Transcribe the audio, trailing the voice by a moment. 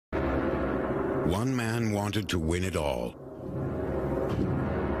One man wanted to win it all.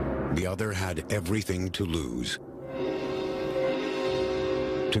 The other had everything to lose.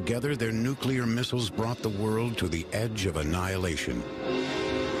 Together, their nuclear missiles brought the world to the edge of annihilation.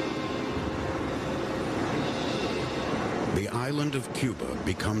 The island of Cuba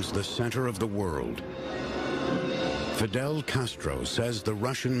becomes the center of the world. Fidel Castro says the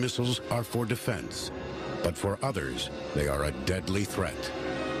Russian missiles are for defense, but for others, they are a deadly threat.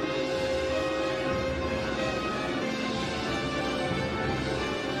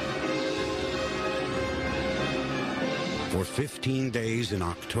 For 15 days in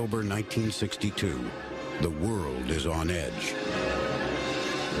October 1962, the world is on edge.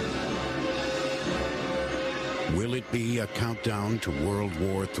 Will it be a countdown to World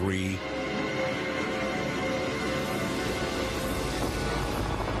War III?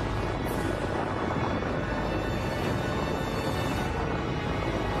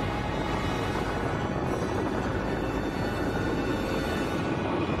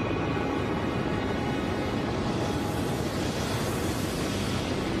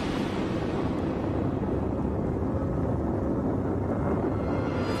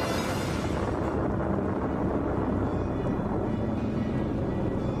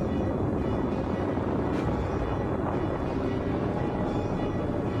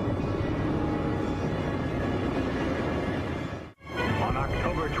 On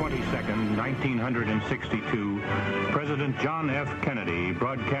October 22nd, 1962, President John F. Kennedy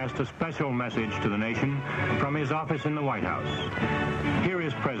broadcast a special message to the nation from his office in the White House. Here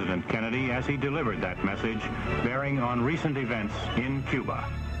is President Kennedy as he delivered that message, bearing on recent events in Cuba.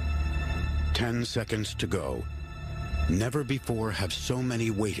 10 seconds to go. Never before have so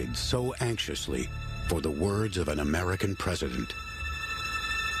many waited so anxiously for the words of an American president.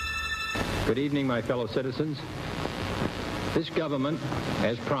 Good evening, my fellow citizens. This government,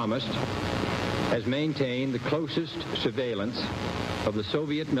 as promised, has maintained the closest surveillance of the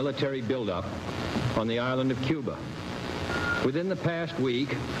Soviet military buildup on the island of Cuba. Within the past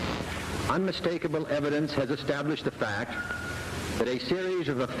week, unmistakable evidence has established the fact that a series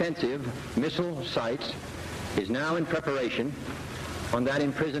of offensive missile sites is now in preparation on that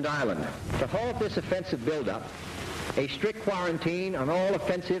imprisoned island. To halt this offensive buildup, a strict quarantine on all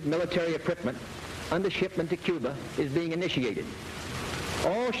offensive military equipment under shipment to Cuba is being initiated.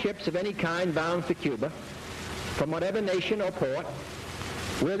 All ships of any kind bound for Cuba, from whatever nation or port,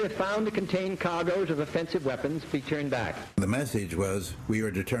 will, if found to contain cargoes of offensive weapons, be turned back. The message was we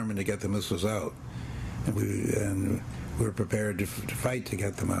were determined to get the missiles out, and we were prepared to fight to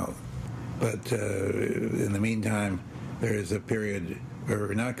get them out. But in the meantime, there is a period where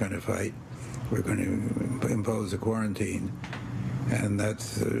we're not going to fight. We're going to impose a quarantine, and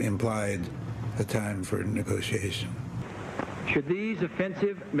that's implied a time for negotiation. Should these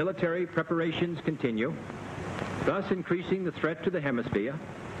offensive military preparations continue, thus increasing the threat to the hemisphere,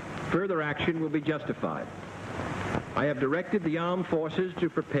 further action will be justified. I have directed the armed forces to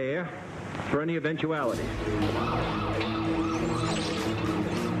prepare for any eventuality.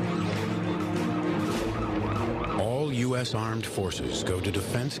 All U.S. armed forces go to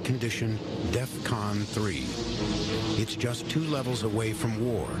defense condition DEFCON 3. It's just 2 levels away from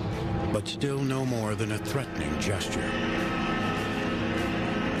war, but still no more than a threatening gesture.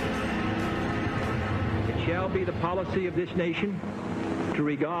 It shall be the policy of this nation to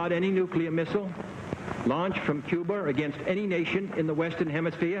regard any nuclear missile launched from Cuba against any nation in the Western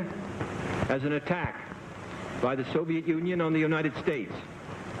Hemisphere as an attack by the Soviet Union on the United States,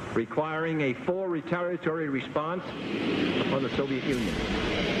 requiring a full retaliatory response on the Soviet Union.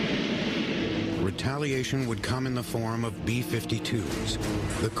 Retaliation would come in the form of B-52s,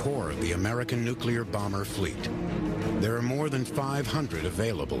 the core of the American nuclear bomber fleet. There are more than 500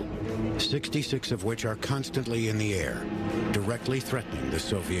 available, 66 of which are constantly in the air, directly threatening the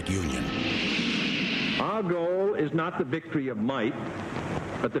Soviet Union. Our goal is not the victory of might,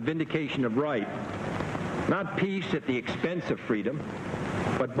 but the vindication of right. Not peace at the expense of freedom,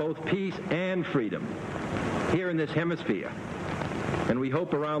 but both peace and freedom here in this hemisphere, and we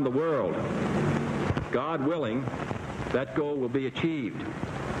hope around the world. God willing, that goal will be achieved.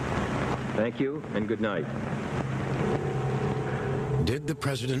 Thank you, and good night. Did the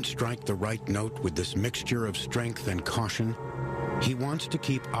president strike the right note with this mixture of strength and caution? He wants to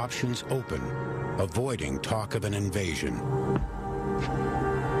keep options open, avoiding talk of an invasion.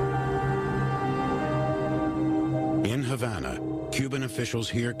 In Havana, Cuban officials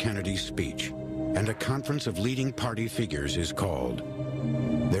hear Kennedy's speech, and a conference of leading party figures is called.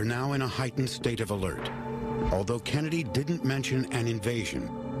 They're now in a heightened state of alert. Although Kennedy didn't mention an invasion,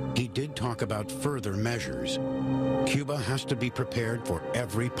 he did talk about further measures. Cuba has to be prepared for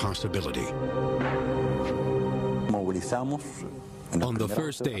every possibility. On the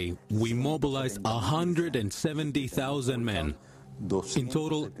first day, we mobilized 170,000 men. In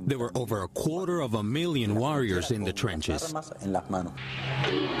total, there were over 250,000 warriors in the trenches.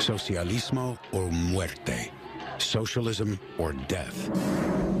 Socialismo o muerte. Socialism or death.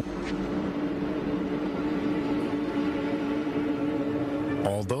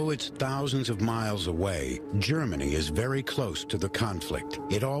 Although it's thousands of miles away, Germany is very close to the conflict.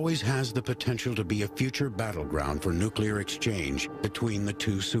 It always has the potential to be a future battleground for nuclear exchange between the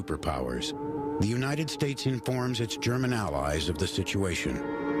two superpowers. The United States informs its German allies of the situation.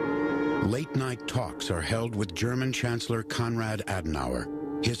 Late-night talks are held with German Chancellor Konrad Adenauer.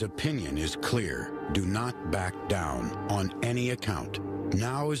 His opinion is clear. Do not back down on any account.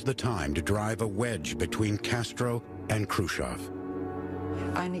 Now is the time to drive a wedge between Castro and Khrushchev.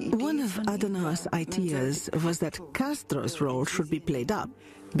 One of Adenauer's ideas was that Castro's role should be played up,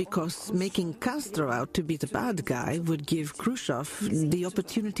 because making Castro out to be the bad guy would give Khrushchev the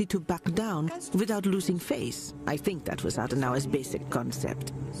opportunity to back down without losing face. I think that was Adenauer's basic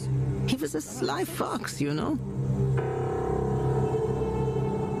concept. He was a sly fox, you know.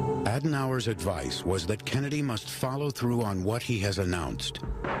 Adenauer's advice was that Kennedy must follow through on what he has announced.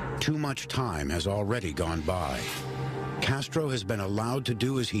 Too much time has already gone by. Castro has been allowed to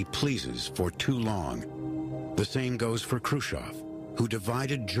do as he pleases for too long. The same goes for Khrushchev, who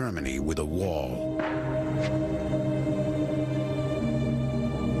divided Germany with a wall.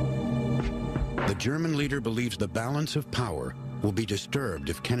 The German leader believes the balance of power will be disturbed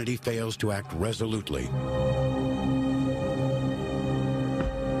if Kennedy fails to act resolutely.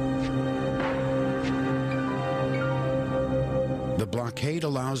 The blockade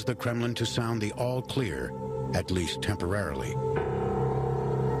allows the Kremlin to sound the all clear, at least temporarily.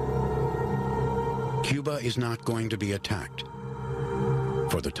 Cuba is not going to be attacked,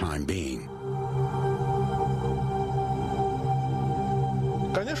 for the time being.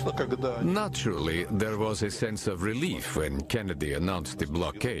 Naturally, there was a sense of relief when Kennedy announced the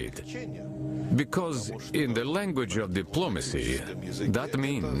blockade. Because in the language of diplomacy, that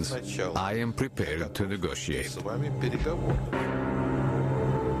means I am prepared to negotiate.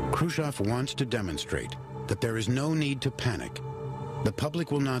 Khrushchev wants to demonstrate that there is no need to panic. The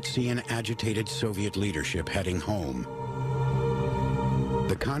public will not see an agitated Soviet leadership heading home.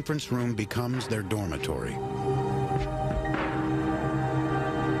 The conference room becomes their dormitory.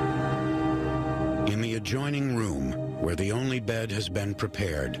 In the adjoining room, where the only bed has been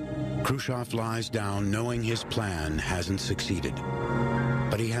prepared, Khrushchev lies down knowing his plan hasn't succeeded.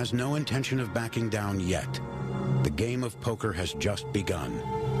 But he has no intention of backing down yet. The game of poker has just begun.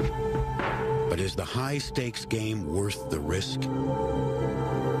 But is the high-stakes game worth the risk?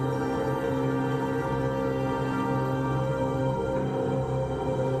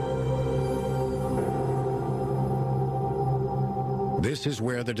 This is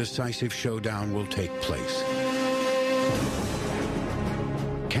where the decisive showdown will take place.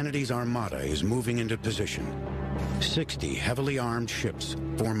 Kennedy's armada is moving into position. 60 heavily armed ships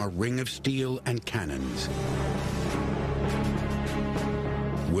form a ring of steel and cannons.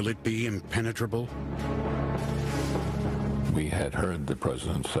 Will it be impenetrable? We had heard the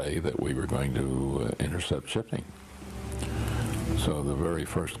president say that we were going to intercept shipping. So the very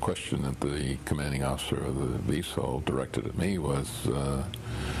first question that the commanding officer of the VSOL directed at me was,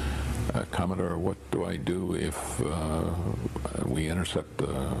 Commodore, what do I do if we intercept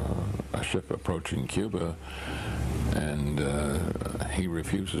a ship approaching Cuba and he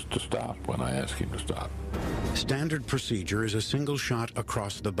refuses to stop when I ask him to stop? Standard procedure is a single shot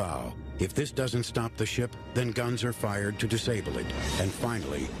across the bow. If this doesn't stop the ship, then guns are fired to disable it. And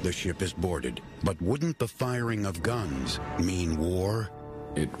finally, the ship is boarded. But wouldn't the firing of guns mean war?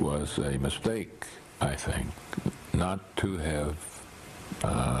 It was a mistake, I think, not to have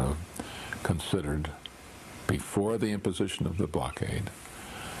considered before the imposition of the blockade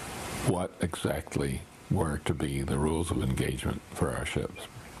what exactly were to be the rules of engagement for our ships.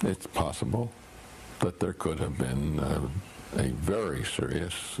 It's possible that there could have been a very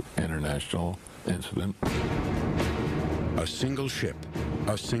serious international incident. A single ship,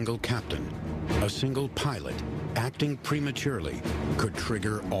 a single captain, a single pilot acting prematurely could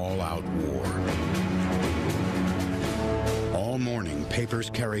trigger all-out war. All morning, papers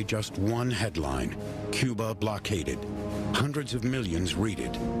carry just one headline: Cuba blockaded. Hundreds of millions read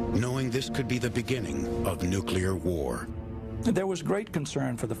it, knowing this could be the beginning of nuclear war. There was great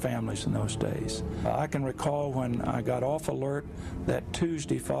concern for the families in those days. I can recall when I got off alert that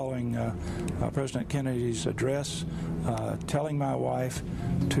Tuesday following President Kennedy's address, telling my wife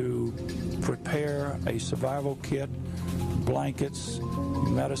to prepare a survival kit, blankets,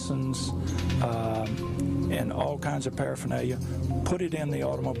 medicines, and all kinds of paraphernalia, put it in the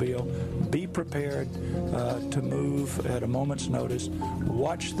automobile, be prepared to move at a moment's notice,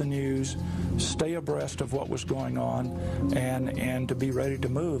 watch the news, stay abreast of what was going on, and to be ready to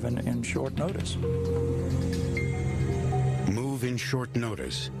move in short notice. Move in short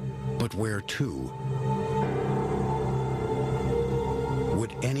notice, but where to?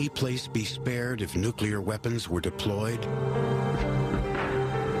 Would any place be spared if nuclear weapons were deployed?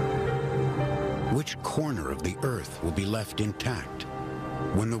 Which corner of the Earth will be left intact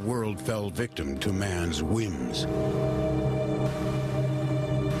when the world fell victim to man's whims?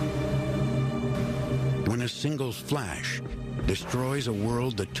 When a single flash destroys a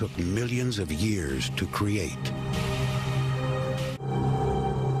world that took millions of years to create.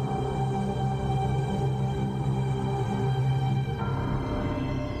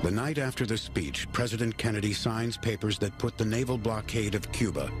 The night after the speech, President Kennedy signs papers that put the naval blockade of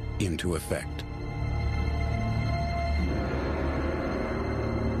Cuba into effect.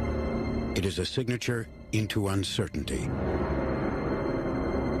 It is a signature into uncertainty.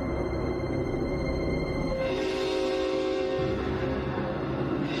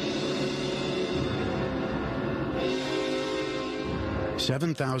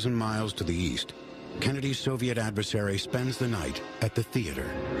 "7,000 miles to the east, Kennedy's Soviet adversary spends the night at the theater.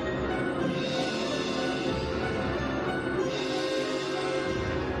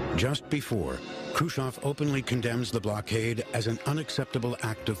 Just before, Khrushchev openly condemns the blockade as an unacceptable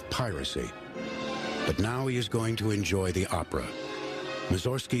act of piracy. But now he is going to enjoy the opera.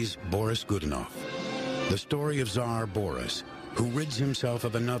 Mussorgsky's Boris Godunov. The story of Tsar Boris, who rids himself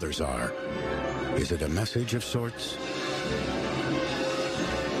of another Tsar. Is it a message of sorts?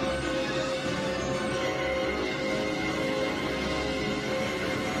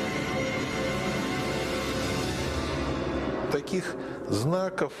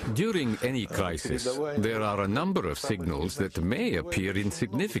 During any crisis, there are a number of signals that may appear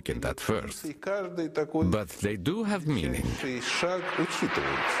insignificant at first, but they do have meaning.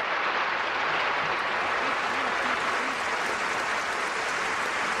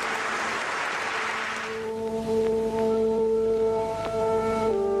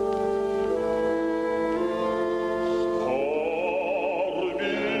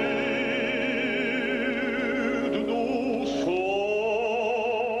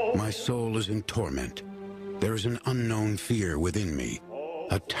 My soul is in torment. There is an unknown fear within me,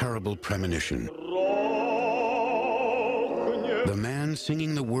 a terrible premonition. The man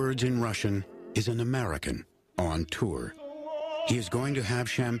singing the words in Russian is an American on tour. He is going to have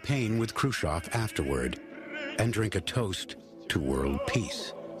champagne with Khrushchev afterward and drink a toast to world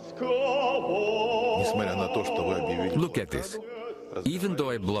peace. Look at this. Even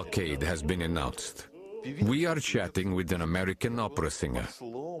though a blockade has been announced, we are chatting with an American opera singer.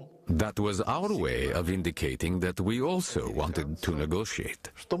 That was our way of indicating that we also wanted to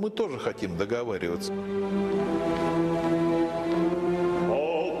negotiate.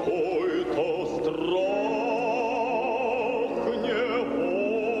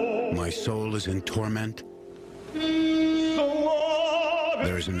 My soul is in torment.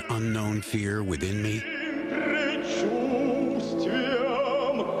 There is an unknown fear within me.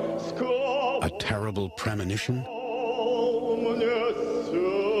 A terrible premonition?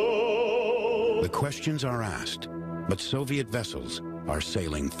 The questions are asked, but Soviet vessels are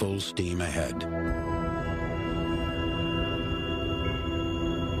sailing full steam ahead.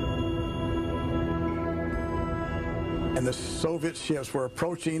 And the Soviet ships were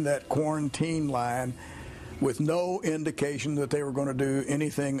approaching that quarantine line with no indication that they were going to do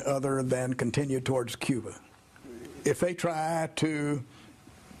anything other than continue towards Cuba. If they try to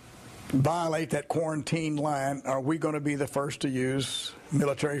violate that quarantine line, are we going to be the first to use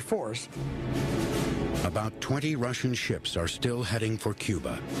military force? About 20 Russian ships are still heading for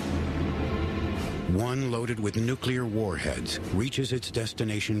Cuba. One loaded with nuclear warheads reaches its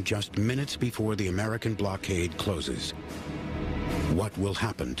destination just minutes before the American blockade closes. What will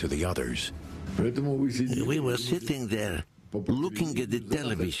happen to the others? We were sitting there looking at the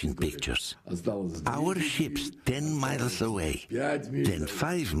television pictures. Our ships 10 miles away, then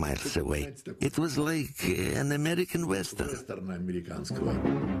 5 miles away. It was like an American Western.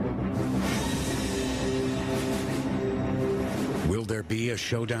 Will there be a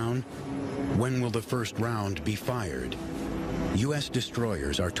showdown? When will the first round be fired? U.S.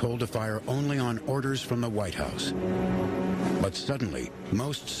 destroyers are told to fire only on orders from the White House. But suddenly,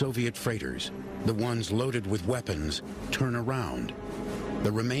 most Soviet freighters, the ones loaded with weapons, turn around.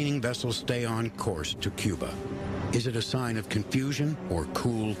 The remaining vessels stay on course to Cuba. Is it a sign of confusion or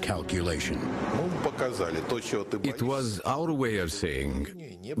cool calculation? It was our way of saying,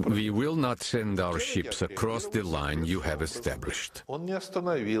 we will not send our ships across the line you have established.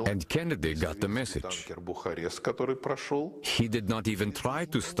 And Kennedy got the message. He did not even try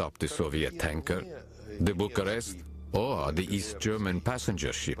to stop the Soviet tanker, the Bucharest, or the East German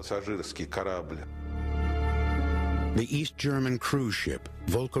passenger ship. The East German cruise ship,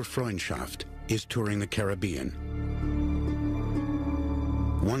 Volker Freundschaft, is touring the Caribbean.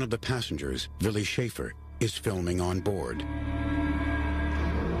 One of the passengers, Willi Schaefer, is filming on board.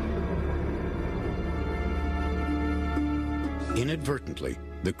 Inadvertently,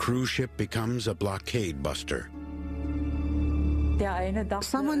 the cruise ship becomes a blockade buster.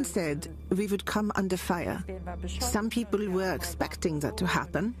 Someone said we would come under fire. Some people were expecting that to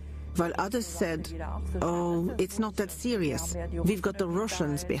happen, while others said, oh, it's not that serious. We've got the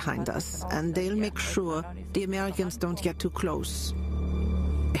Russians behind us, and they'll make sure the Americans don't get too close.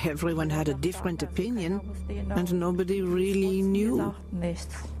 Everyone had a different opinion, and nobody really knew.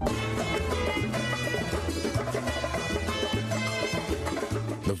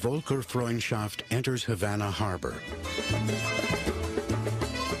 The Volker Freundschaft enters Havana Harbor.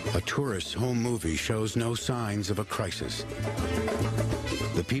 A tourist's home movie shows no signs of a crisis.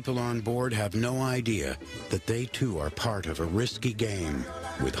 The people on board have no idea that they too are part of a risky game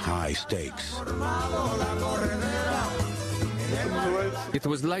with high stakes. It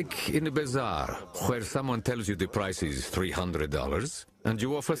was like in a bazaar, where someone tells you the price is $300, and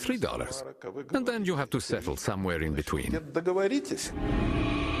you offer $3, and then you have to settle somewhere in between.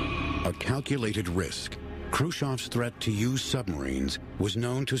 A calculated risk. Khrushchev's threat to use submarines was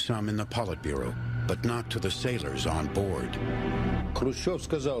known to some in the Politburo, but not to the sailors on board.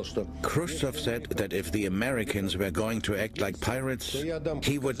 Khrushchev said that if the Americans were going to act like pirates,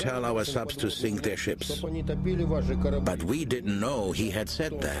 he would tell our subs to sink their ships. But we didn't know he had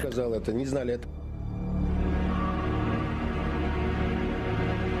said that.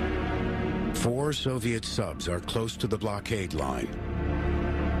 4 Soviet subs are close to the blockade line.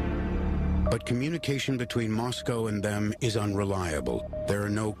 But communication between Moscow and them is unreliable. There are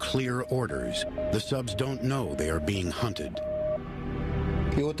no clear orders. The subs don't know they are being hunted.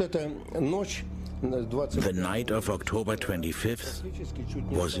 The night of October 25th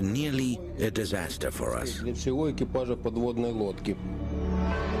was nearly a disaster for us.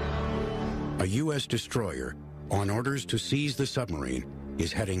 A U.S. destroyer, on orders to seize the submarine,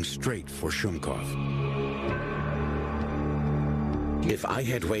 is heading straight for Shumkov. If I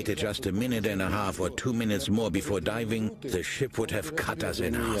had waited just a minute and a half or 2 minutes more before diving, the ship would have cut us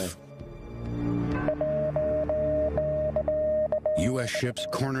in half. U.S. ships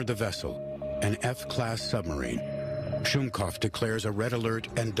corner the vessel, an F-class submarine. Shumkov declares a red alert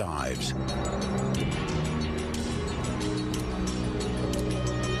and dives.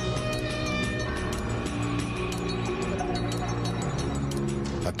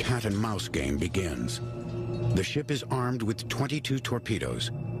 A cat-and-mouse game begins. The ship is armed with 22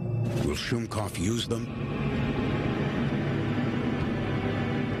 torpedoes. Will Shumkov use them?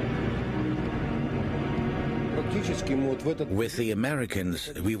 With the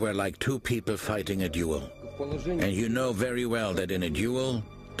Americans, we were like two people fighting a duel. And you know very well that in a duel,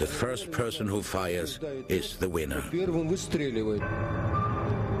 the first person who fires is the winner.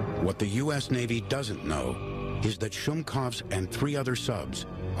 What the U.S. Navy doesn't know is that Shumkov's and 3 other subs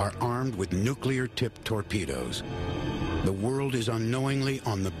are armed with nuclear-tipped torpedoes. The world is unknowingly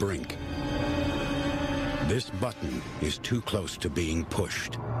on the brink. This button is too close to being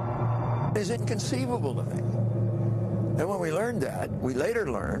pushed. It's inconceivable to me. And when we learned that, we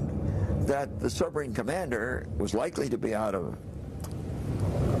later learned that the submarine commander was likely to be out of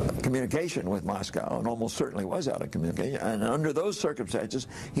communication with Moscow, and almost certainly was out of communication. And under those circumstances,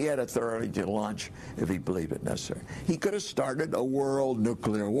 he had authority to launch if he believed it necessary. He could have started a world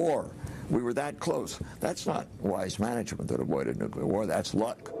nuclear war. We were that close. That's not wise management that avoided nuclear war. That's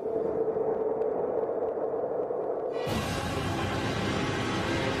luck.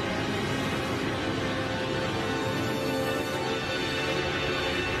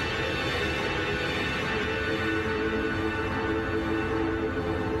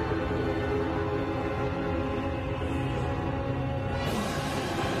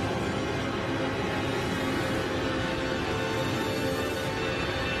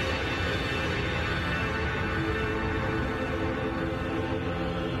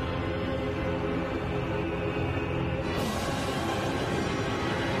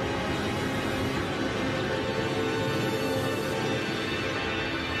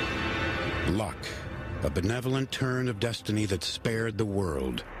 Luck, a benevolent turn of destiny that spared the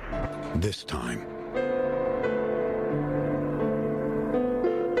world. This time.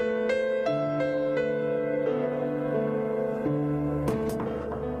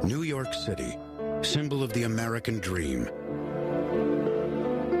 New York City, symbol of the American dream.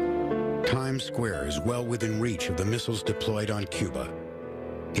 Times Square is well within reach of the missiles deployed on Cuba.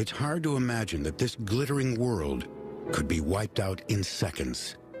 It's hard to imagine that this glittering world could be wiped out in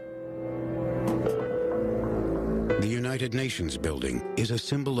seconds. The United Nations building is a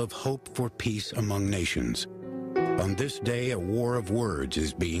symbol of hope for peace among nations. On this day, a war of words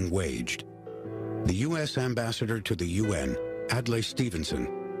is being waged. The U.S. ambassador to the UN, Adlai Stevenson,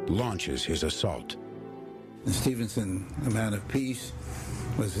 launches his assault. Stevenson, a man of peace,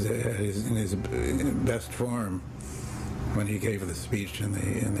 was in his best form when he gave the speech in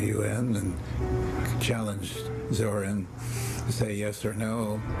the UN and challenged Zorin to say yes or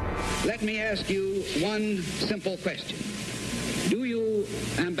no. Let me ask you one simple question. Do you,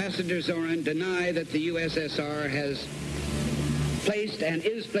 Ambassador Zorin, deny that the USSR has placed and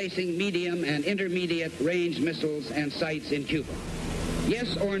is placing medium and intermediate range missiles and sites in Cuba?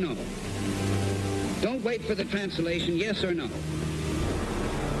 Yes or no? Don't wait for the translation, yes or no?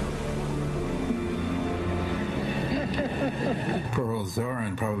 Poor old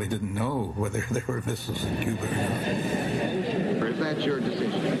Zorin probably didn't know whether there were missiles in Cuba or not. Or is that your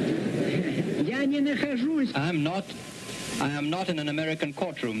decision? I am not in an American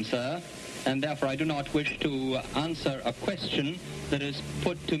courtroom, sir, and therefore I do not wish to answer a question that is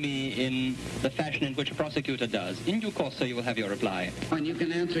put to me in the fashion in which a prosecutor does. In due course, sir, you will have your reply. And you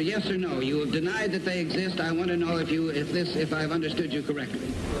can answer yes or no. You have denied that they exist. I want to know if I've understood you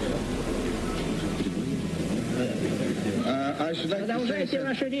correctly. I should like to say,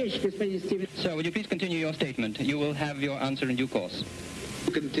 sir, would you please continue your statement? You will have your answer in due course.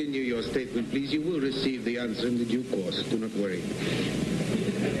 Continue your statement, please. You will receive the answer in the due course. Do not worry.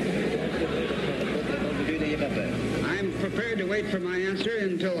 I'm prepared to wait for my answer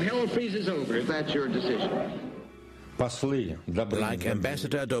until hell freezes over, if that's your decision. Like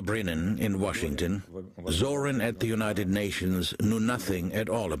Ambassador Dobrynin in Washington, Zorin at the United Nations knew nothing at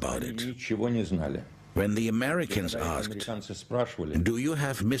all about it. When the Americans asked, "Do you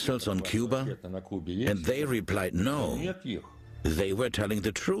have missiles on Cuba?" and they replied no, they were telling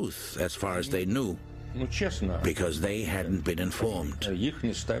the truth as far as they knew, because they hadn't been informed.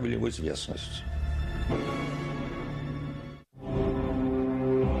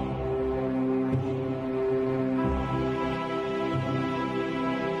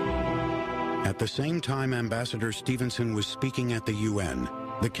 At the same time Ambassador Stevenson was speaking at the UN,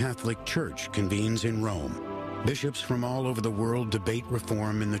 the Catholic Church convenes in Rome. Bishops from all over the world debate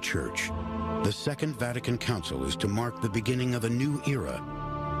reform in the Church. The Second Vatican Council is to mark the beginning of a new era.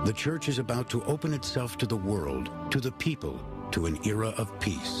 The Church is about to open itself to the world, to the people, to an era of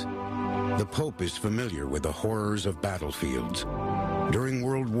peace. The Pope is familiar with the horrors of battlefields. During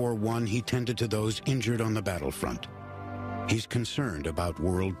World War I, he tended to those injured on the battlefront. He's concerned about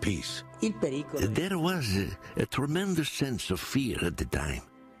world peace. There was a tremendous sense of fear at the time.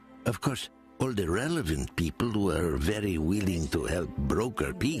 Of course, all the relevant people were very willing to help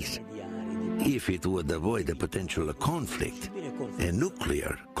broker peace, if it would avoid a potential conflict, a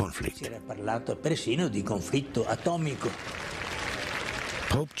nuclear conflict.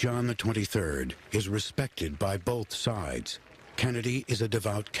 Pope John XXIII is respected by both sides. Kennedy is a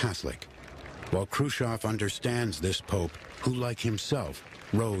devout Catholic, while Khrushchev understands this Pope, who, like himself,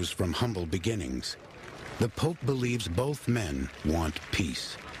 rose from humble beginnings. The Pope believes both men want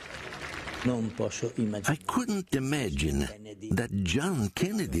peace. I couldn't imagine that John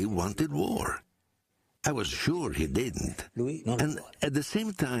Kennedy wanted war. I was sure he didn't. And at the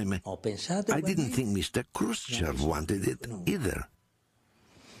same time, I didn't think Mr. Khrushchev wanted it either.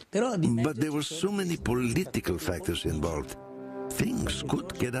 But there were so many political factors involved. Things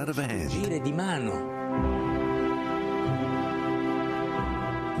could get out of hand.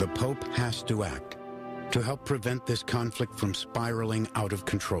 The Pope has to act to help prevent this conflict from spiraling out of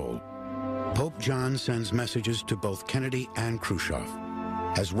control. Pope John sends messages to both Kennedy and Khrushchev,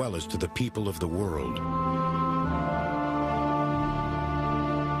 as well as to the people of the world.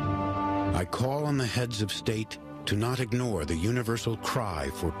 I call on the heads of state to not ignore the universal cry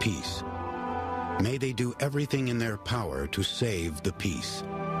for peace. May they do everything in their power to save the peace.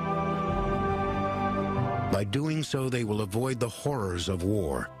 By doing so, they will avoid the horrors of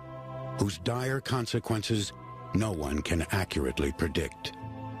war, whose dire consequences no one can accurately predict.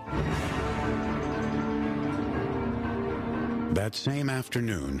 That same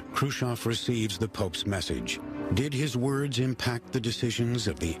afternoon, Khrushchev receives the Pope's message. Did his words impact the decisions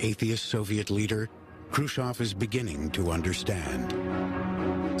of the atheist Soviet leader? Khrushchev is beginning to understand.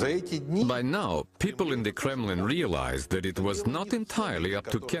 By now, people in the Kremlin realized that it was not entirely up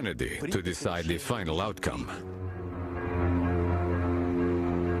to Kennedy to decide the final outcome.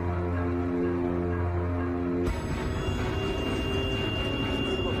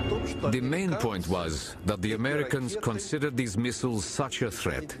 The main point was that the Americans considered these missiles such a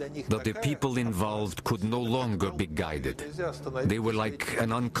threat that the people involved could no longer be guided. They were like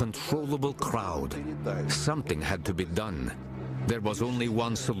an uncontrollable crowd. Something had to be done. There was only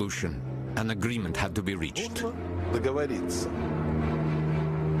one solution. An agreement had to be reached.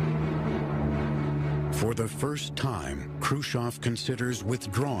 For the first time, Khrushchev considers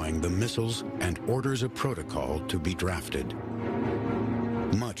withdrawing the missiles and orders a protocol to be drafted.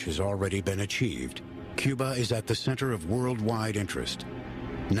 Much has already been achieved. Cuba is at the center of worldwide interest.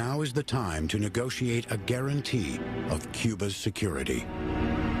 Now is the time to negotiate a guarantee of Cuba's security.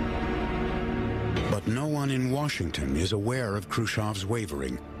 But no one in Washington is aware of Khrushchev's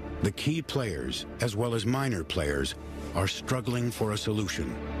wavering. The key players, as well as minor players, are struggling for a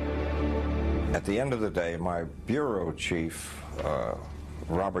solution. At the end of the day, my bureau chief,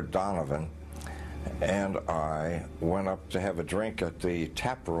 Robert Donovan, and I went up to have a drink at the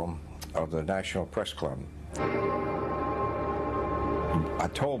tap room of the National Press Club. I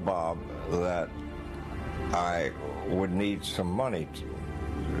told Bob that I would need some money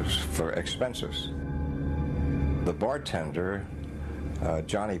for expenses. The bartender,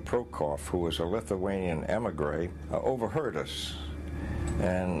 Johnny Prokop, who was a Lithuanian emigre, overheard us.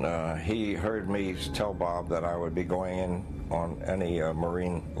 And he heard me tell Bob that I would be going in on any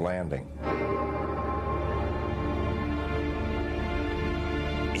Marine landing.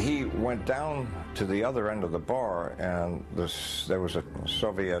 He went down to the other end of the bar, and there was a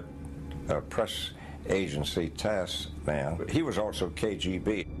Soviet press agency task man. He was also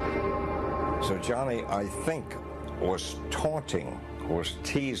KGB. So Johnny, I think, was taunting, was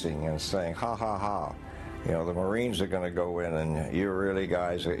teasing and saying, ha, ha, ha. You know, the Marines are going to go in, and you really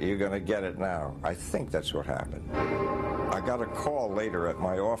guys, you're going to get it now. I think that's what happened. I got a call later at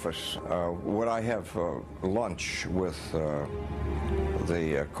my office. Would I have lunch with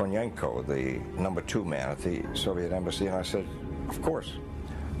the Konyenko, the #2 man at the Soviet embassy? And I said, of course.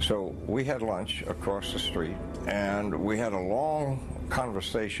 So we had lunch across the street, and we had a long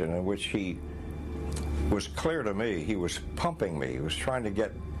conversation in which he was clear to me, he was pumping me, he was trying to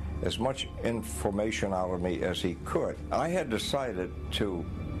get as much information out of me as he could. I had decided to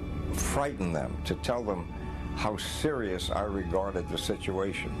frighten them, to tell them how serious I regarded the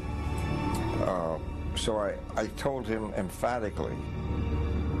situation. So I told him emphatically,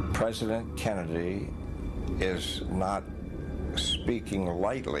 President Kennedy is not speaking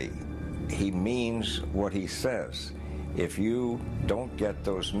lightly. He means what he says. If you don't get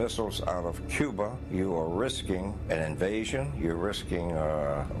those missiles out of Cuba, you are risking an invasion, you're risking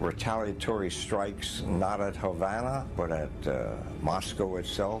retaliatory strikes, not at Havana, but at Moscow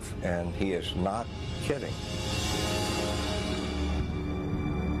itself, and he is not kidding.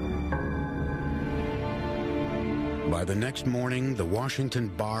 By the next morning, the Washington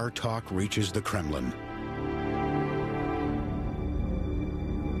bar talk reaches the Kremlin.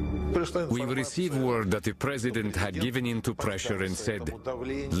 We've received word that the president had given in to pressure and said,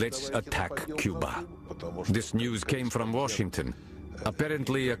 let's attack Cuba. This news came from Washington.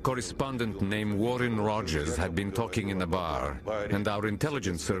 Apparently, a correspondent named Warren Rogers had been talking in the bar, and our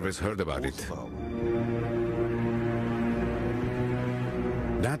intelligence service heard about it.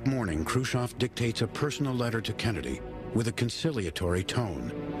 That morning, Khrushchev dictates a personal letter to Kennedy with a conciliatory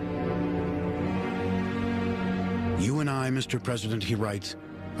tone. You and I, Mr. President, he writes,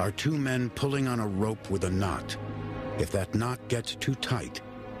 are two men pulling on a rope with a knot. If that knot gets too tight,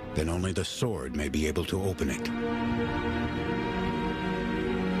 then only the sword may be able to open it.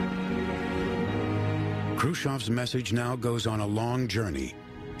 Khrushchev's message now goes on a long journey.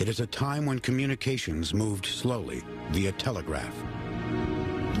 It is a time when communications moved slowly via telegraph.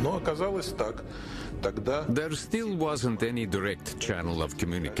 There still wasn't any direct channel of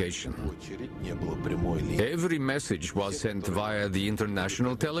communication. Every message was sent via the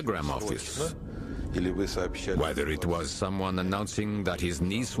International Telegram Office. Whether it was someone announcing that his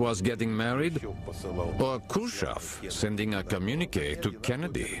niece was getting married, or Khrushchev sending a communique to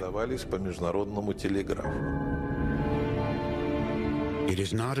Kennedy. It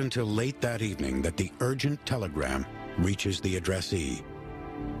is not until late that evening that the urgent telegram reaches the addressee.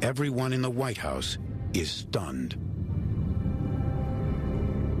 Everyone in the White House is stunned.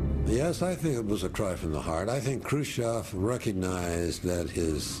 Yes, I think it was a cry from the heart. I think Khrushchev recognized that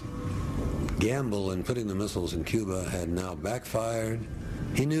his gamble in putting the missiles in Cuba had now backfired.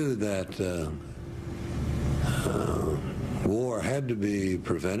 He knew that war had to be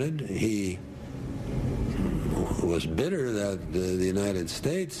prevented. He was bitter that the United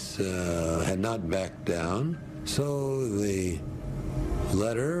States had not backed down. So the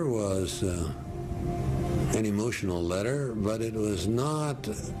letter was an emotional letter, but it was not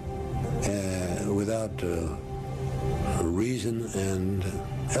without reason and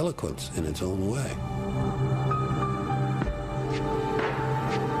eloquence in its own way.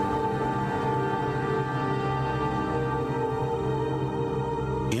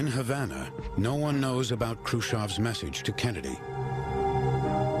 In Havana, no one knows about Khrushchev's message to Kennedy.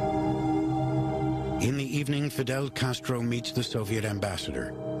 In the evening, Fidel Castro meets the Soviet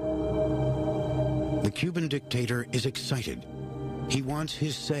ambassador. The Cuban dictator is excited. He wants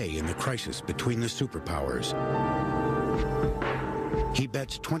his say in the crisis between the superpowers. He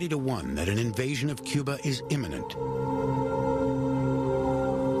bets 20-1 that an invasion of Cuba is imminent.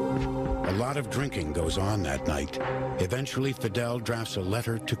 A lot of drinking goes on that night. Eventually, Fidel drafts a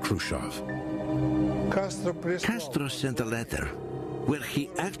letter to Khrushchev. Castro sent a letter where he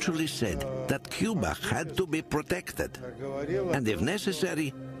actually said that Cuba had to be protected, and if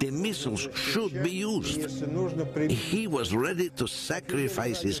necessary, the missiles should be used. He was ready to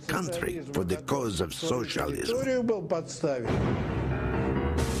sacrifice his country for the cause of socialism.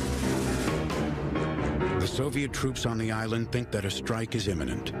 The Soviet troops on the island think that a strike is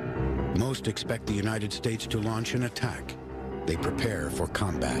imminent. Most expect the United States to launch an attack. They prepare for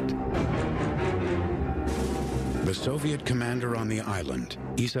combat. The Soviet commander on the island,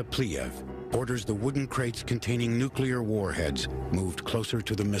 Isa Pliyev, orders the wooden crates containing nuclear warheads moved closer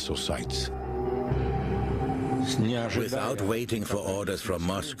to the missile sites. Without waiting for orders from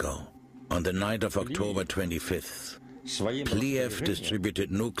Moscow, on the night of October 25th, Pliyev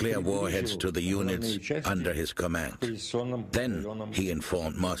distributed nuclear warheads to the units under his command. Then he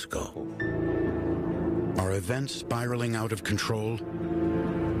informed Moscow. Are events spiraling out of control?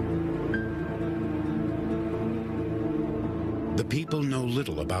 The people know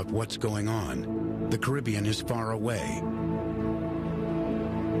little about what's going on. The Caribbean is far away.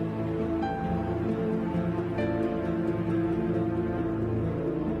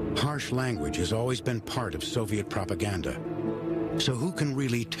 Harsh language has always been part of Soviet propaganda. So who can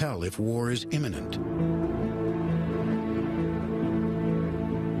really tell if war is imminent?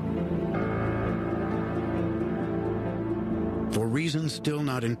 For reasons still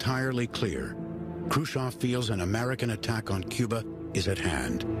not entirely clear, Khrushchev feels an American attack on Cuba is at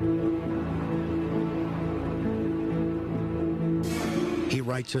hand. He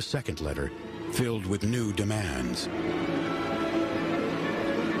writes a second letter filled with new demands.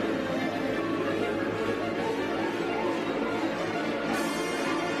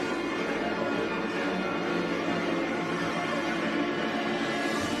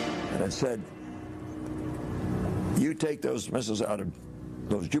 And it said, you take those missiles out of,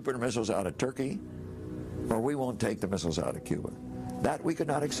 those Jupiter missiles out of Turkey, or we won't take the missiles out of Cuba. That we could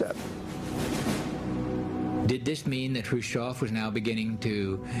not accept. Did this mean that Khrushchev was now beginning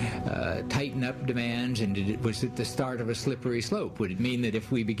to tighten up demands, and was it the start of a slippery slope? Would it mean that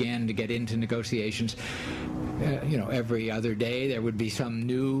if we began to get into negotiations, every other day there would be some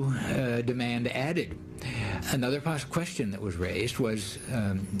new demand added? Another question that was raised was,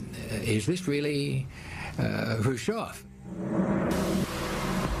 is this really Khrushchev?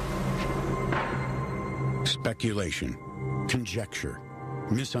 Speculation, conjecture,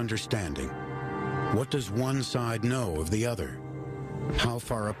 misunderstanding. What does one side know of the other? How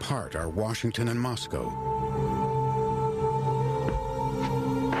far apart are Washington and Moscow?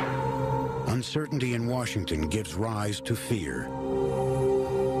 Uncertainty in Washington gives rise to fear.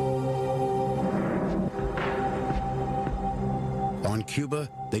 On Cuba,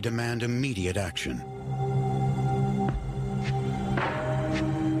 they demand immediate action.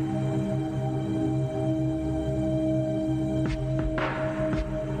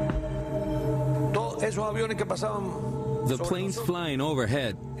 The planes flying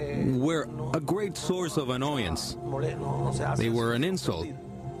overhead were a great source of annoyance. They were an insult.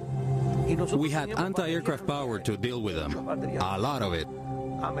 We had anti-aircraft power to deal with them, a lot of it.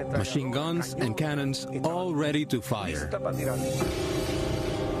 Machine guns and cannons all ready to fire.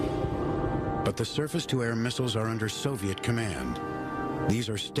 But the surface-to-air missiles are under Soviet command. These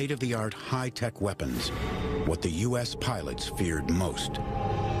are state-of-the-art high-tech weapons, what the U.S. pilots feared most.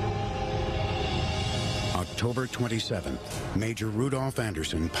 October 27th, Major Rudolph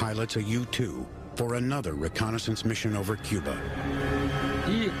Anderson pilots a U-2 for another reconnaissance mission over Cuba.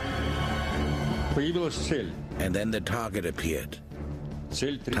 And then the target appeared.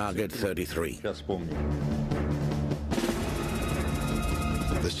 Target 33.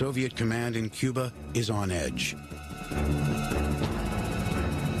 The Soviet command in Cuba is on edge.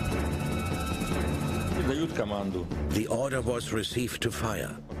 The order was received to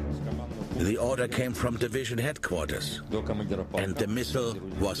fire. The order came from division headquarters, and the missile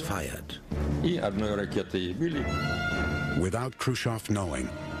was fired. Without Khrushchev knowing,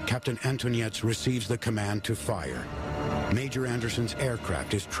 Captain Antonietz receives the command to fire. Major Anderson's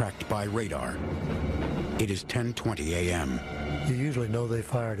aircraft is tracked by radar. It is 10:20 a.m. You usually know they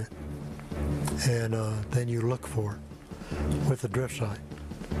fired it, and then you look for it with the drift sight.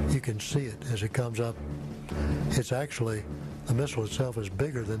 You can see it as it comes up. It's actually, the missile itself is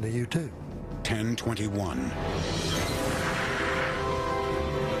bigger than the U-2. 10:21.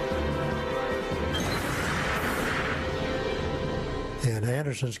 In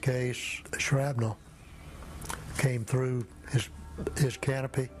Anderson's case, shrapnel came through his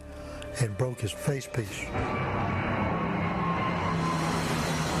canopy and broke his facepiece.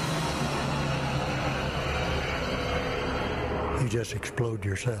 You just explode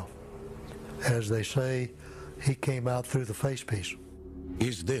yourself. As they say, he came out through the facepiece.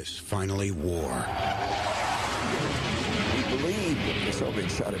 Is this finally war? We believed that the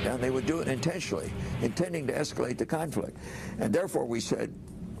Soviets shot it down. They would do it intentionally, intending to escalate the conflict. And therefore we said,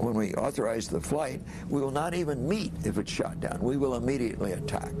 when we authorized the flight, we will not even meet if it's shot down. We will immediately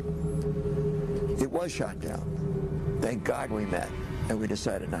attack. It was shot down. Thank God we met, and we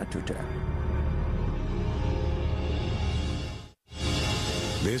decided not to attack.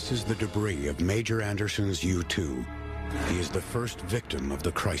 This is the debris of Major Anderson's U-2. He is the first victim of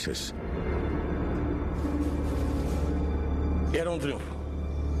the crisis.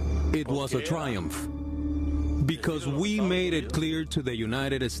 It was a triumph because we made it clear to the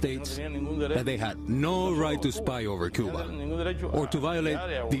United States that they had no right to spy over Cuba or to violate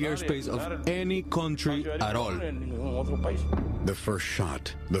the airspace of any country at all. The first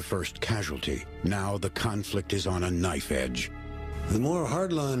shot, the first casualty. Now the conflict is on a knife edge. The more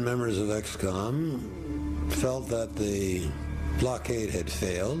hardline members of EXCOM felt that the blockade had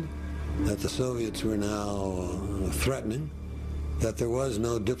failed, that the Soviets were now threatening, that there was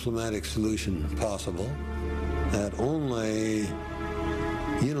no diplomatic solution possible, that only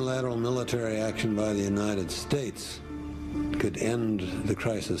unilateral military action by the United States could end the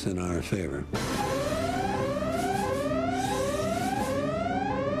crisis in our favor.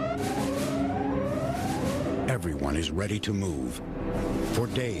 Everyone is ready to move. For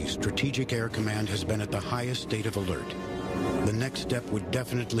days, Strategic Air Command has been at the highest state of alert. The next step would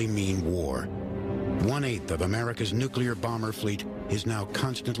definitely mean war. 1/8 of America's nuclear bomber fleet is now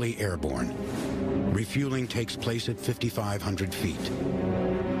constantly airborne. Refueling takes place at 5,500 feet.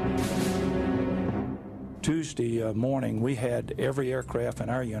 Tuesday morning, we had every aircraft in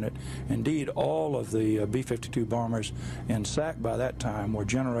our unit. Indeed, all of the B-52 bombers in SAC by that time were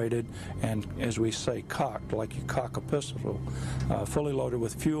generated and, as we say, cocked, like you cock a pistol, fully loaded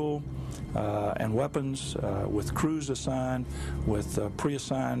with fuel and weapons, with crews assigned, with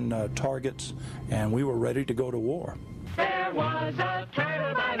pre-assigned targets, and we were ready to go to war. There was a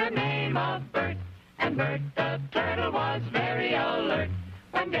turtle by the name of Bert, and Bert the turtle was very alert.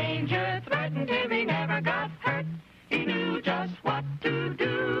 When danger threatened him, he never got hurt. He knew just what to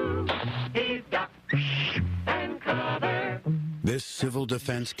do. He ducked and covered. This civil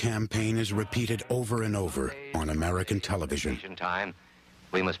defense campaign is repeated over and over on American television. Time,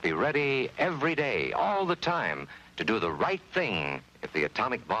 we must be ready every day, all the time, to do the right thing if the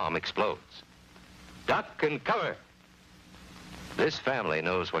atomic bomb explodes. Duck and cover. This family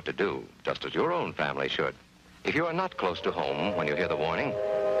knows what to do, just as your own family should. If you are not close to home when you hear the warning,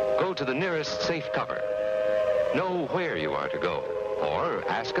 go to the nearest safe cover. Know where you are to go, or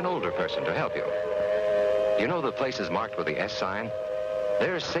ask an older person to help you. You know the places marked with the S sign?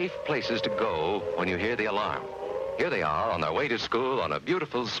 They're safe places to go when you hear the alarm. Here they are on their way to school on a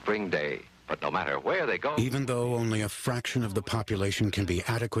beautiful spring day. But no matter where they go... Even though only a fraction of the population can be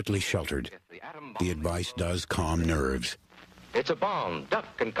adequately sheltered, the advice does calm nerves. It's a bomb. Duck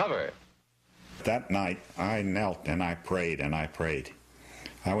and cover. That night, I knelt and I prayed and I prayed.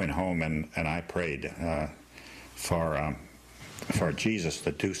 I went home and I prayed for Jesus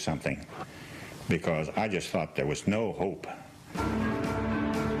to do something, because I just thought there was no hope.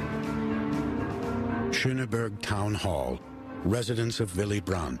 Schöneberg Town Hall, residence of Willy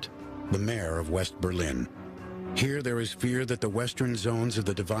Brandt, the mayor of West Berlin. Here there is fear that the western zones of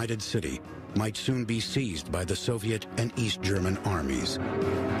the divided city might soon be seized by the Soviet and East German armies.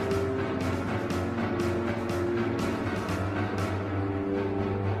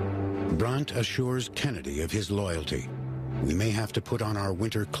 Brandt assures Kennedy of his loyalty. We may have to put on our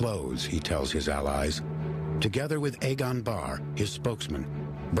winter clothes, he tells his allies. Together with Egon Bahr, his spokesman,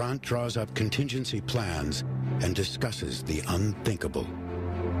 Brandt draws up contingency plans and discusses the unthinkable.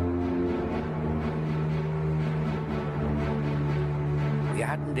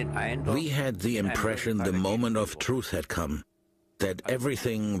 We had the impression the moment of truth had come, that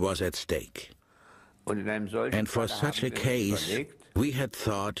everything was at stake. And for such a case, We had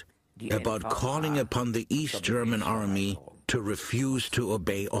thought about calling upon the East German army to refuse to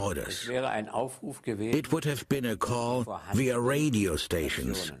obey orders. It would have been a call via radio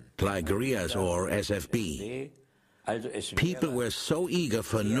stations like RIAS or SFB. People were so eager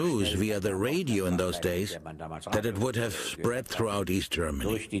for news via the radio in those days that it would have spread throughout East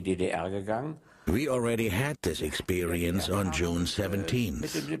Germany. We already had this experience on June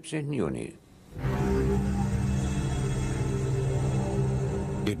 17th.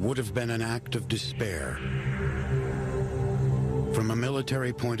 It would have been an act of despair. From a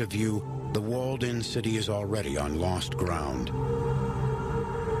military point of view, the walled-in city is already on lost ground.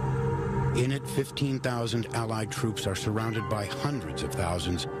 In it, 15,000 Allied troops are surrounded by hundreds of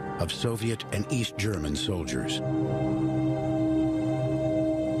thousands of Soviet and East German soldiers.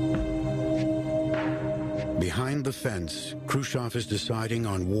 Behind the fence, Khrushchev is deciding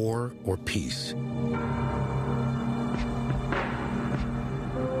on war or peace.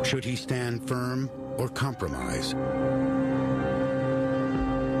 Should he stand firm or compromise?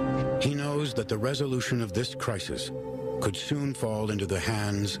 He knows that the resolution of this crisis could soon fall into the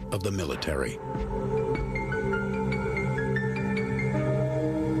hands of the military.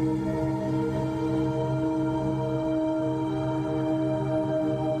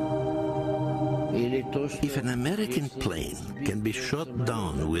 If an American plane can be shot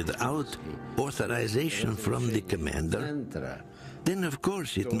down without authorization from the commander, then of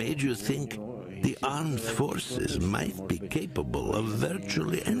course it made you think the armed forces might be capable of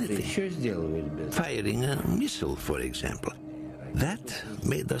virtually anything. Firing a missile, for example. That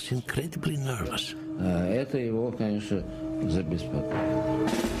made us incredibly nervous.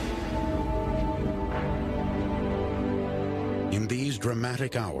 In these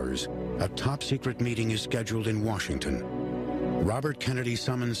dramatic hours, a top-secret meeting is scheduled in Washington. Robert Kennedy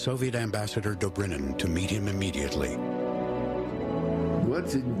summons Soviet Ambassador Dobrynin to meet him immediately.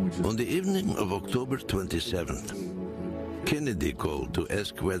 On the evening of October 27th, Kennedy called to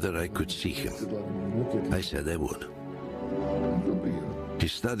ask whether I could see him. I said I would.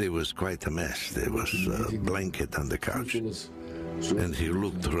 His study was quite a mess. There was a blanket on the couch, and he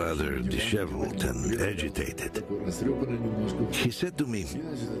looked rather disheveled and agitated. He said to me,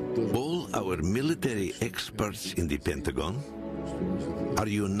 "All our military experts in the Pentagon are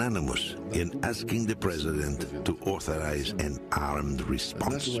unanimous in asking the president to authorize an armed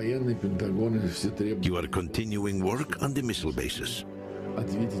response. You are continuing work on the missile bases.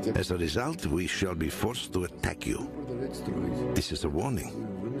 As a result, we shall be forced to attack you. This is a warning.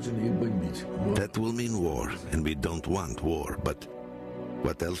 That will mean war, and we don't want war, but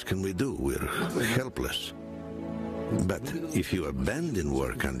what else can we do? We're helpless. But if you abandon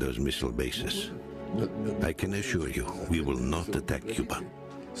work on those missile bases, I can assure you, we will not attack Cuba.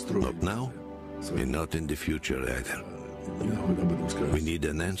 Not now, and not in the future either. We need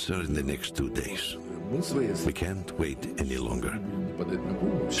an answer in the next 2 days. We can't wait any longer."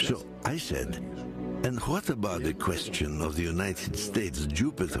 So I said, "And what about the question of the United States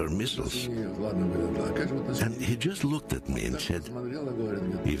Jupiter missiles?" And he just looked at me and said,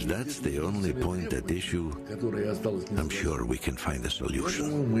 "If that's the only point at issue, I'm sure we can find a solution."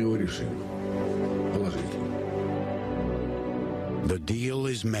 The deal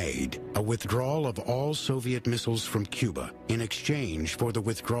is made, a withdrawal of all Soviet missiles from Cuba in exchange for the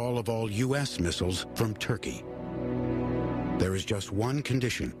withdrawal of all U.S. missiles from Turkey. There is just one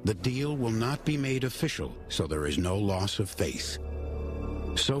condition. The deal will not be made official, so there is no loss of face.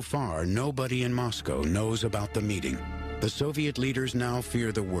 So far, nobody in Moscow knows about the meeting. The Soviet leaders now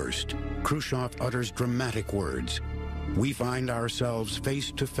fear the worst. Khrushchev utters dramatic words. We find ourselves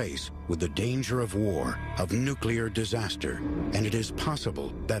face to face with the danger of war, of nuclear disaster, and it is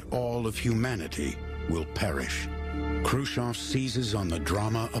possible that all of humanity will perish. Khrushchev seizes on the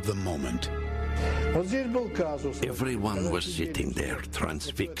drama of the moment. Everyone was sitting there,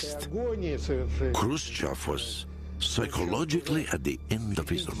 transfixed. Khrushchev was psychologically at the end of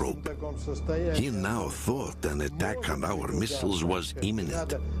his rope. He now thought an attack on our missiles was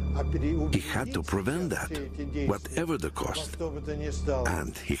imminent. He had to prevent that, whatever the cost.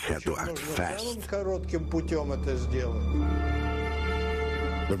 And he had to act fast.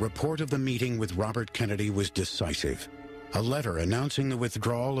 The report of the meeting with Robert Kennedy was decisive. A letter announcing the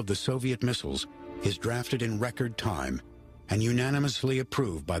withdrawal of the Soviet missiles is drafted in record time and unanimously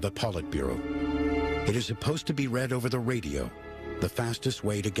approved by the Politburo. It is supposed to be read over the radio, the fastest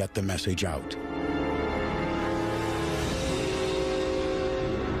way to get the message out.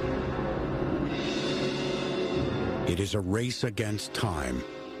 It is a race against time.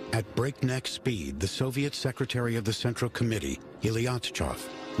 At breakneck speed, the Soviet Secretary of the Central Committee, Ilyatchev,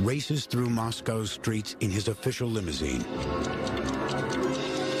 races through Moscow's streets in his official limousine.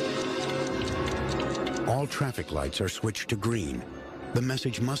 All traffic lights are switched to green. The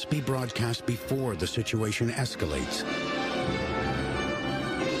message must be broadcast before the situation escalates.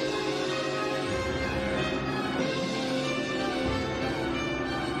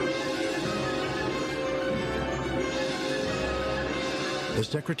 The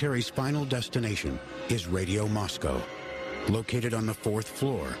Secretary's final destination is Radio Moscow, located on the 4th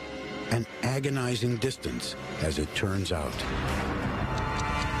floor, an agonizing distance, as it turns out.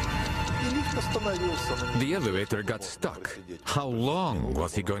 The elevator got stuck. How long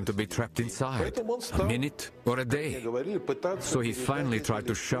was he going to be trapped inside? A minute or a day? So he finally tried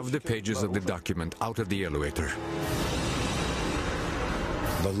to shove the pages of the document out of the elevator.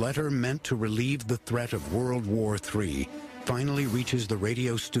 The letter meant to relieve the threat of World War III finally reaches the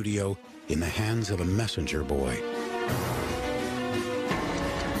radio studio in the hands of a messenger boy.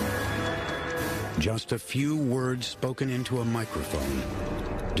 Just a few words spoken into a microphone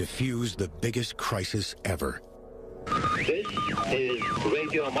diffuse the biggest crisis ever. This is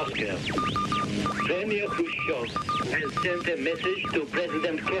Radio Moscow. Premier Khrushchev has sent a message to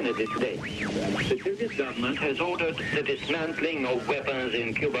President Kennedy today. The Soviet government has ordered the dismantling of weapons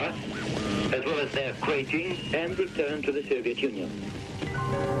in Cuba, as well as their crating and return to the Soviet Union.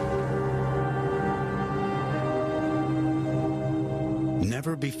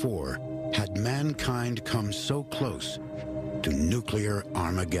 Never before had mankind come so close to nuclear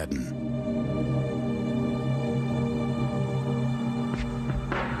Armageddon.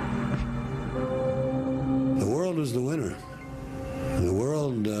 The world was the winner. The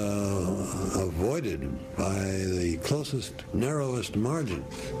world avoided by the closest, narrowest margin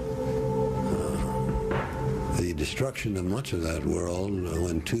the destruction of much of that world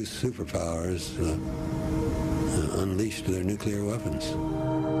when two superpowers unleashed their nuclear weapons.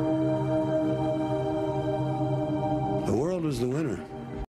 The world was the winner.